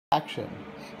Action.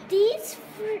 These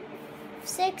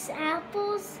 6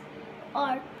 apples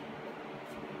are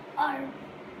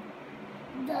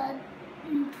the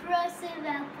impressive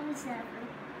apples ever.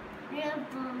 3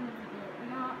 of them do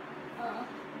not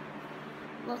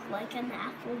look like an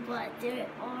apple, but there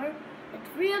are. And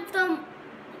 3 of them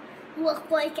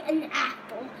look like an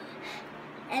apple.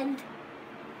 And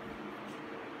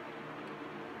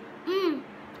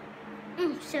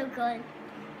so good.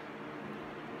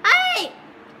 Hey!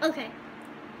 Okay.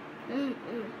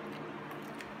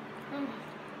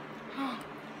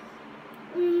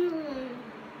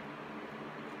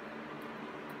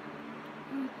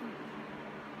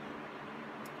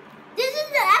 This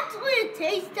is actually a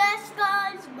taste test,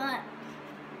 guys, but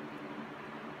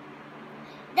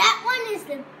that one is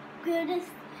the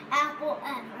goodest apple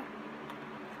ever.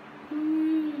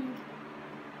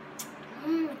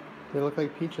 They look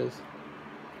like peaches.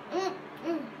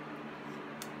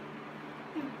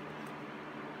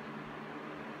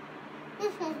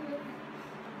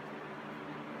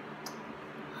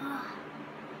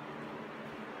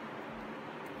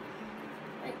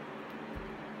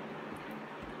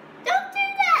 Don't do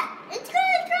that! It's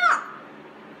gonna drop!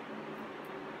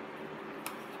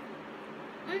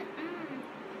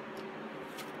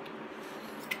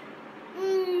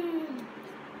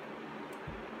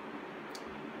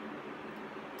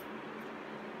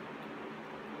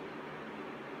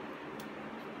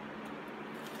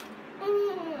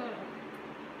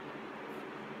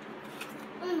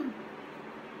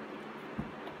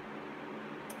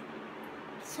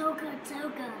 So good, so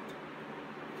good.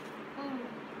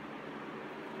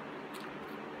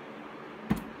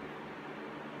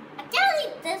 I can't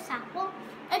eat this apple.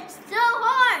 It's so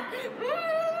hard.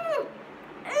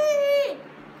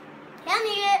 Can't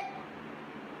eat it.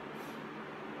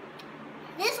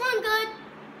 This one good.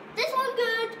 This one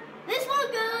good. This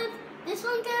one good. This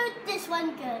one good. This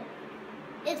one good.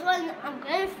 This one I'm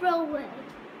gonna throw away.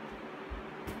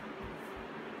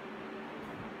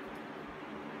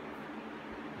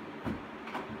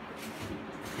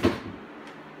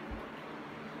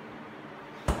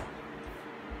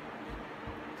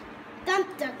 Dun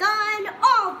dun dun!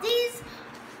 All these.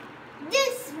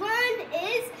 This one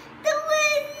is the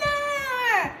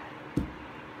winner.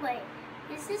 Wait,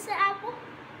 is this an apple?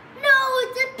 No,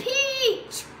 it's a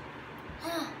peach.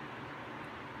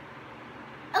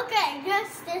 Okay, I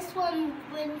guess this one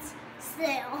wins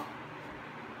still.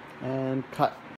 And cut.